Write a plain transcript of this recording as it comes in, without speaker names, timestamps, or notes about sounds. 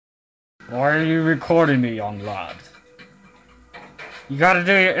Why are you recording me, young lad? You gotta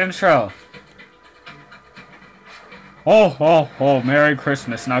do your intro. Oh, Merry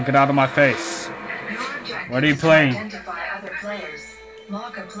Christmas. Now get out of my face. What are you playing? Identify other players.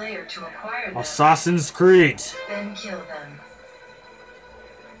 Lock a player to acquire them. Assassin's Creed. Then kill them.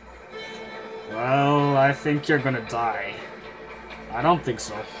 Well, I think you're gonna die. I don't think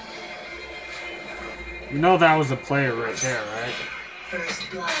so. You know that was a player right there, right? First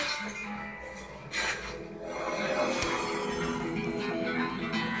blood.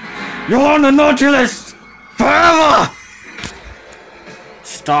 You're on the naughty list! Forever!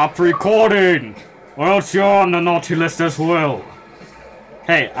 Stop recording! Or else you're on the naughty list as well.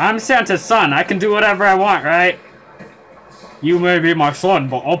 Hey, I'm Santa's son. I can do whatever I want, right? You may be my son,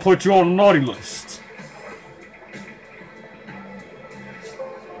 but I'll put you on the naughty list.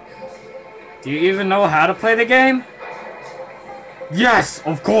 Do you even know how to play the game? Yes,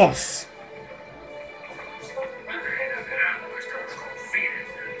 of course!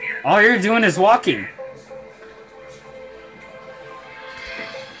 All you're doing is walking.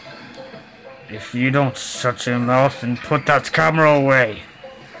 If you don't shut your mouth and put that camera away,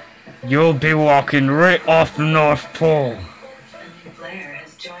 you'll be walking right off the North Pole. A new player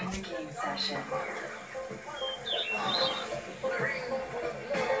has joined the game session.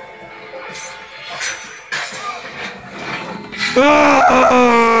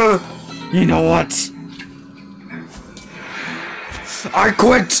 You know what? I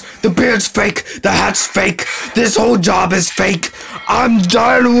quit! The beard's fake! The hat's fake! This whole job is fake! I'm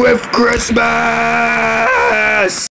done with Christmas!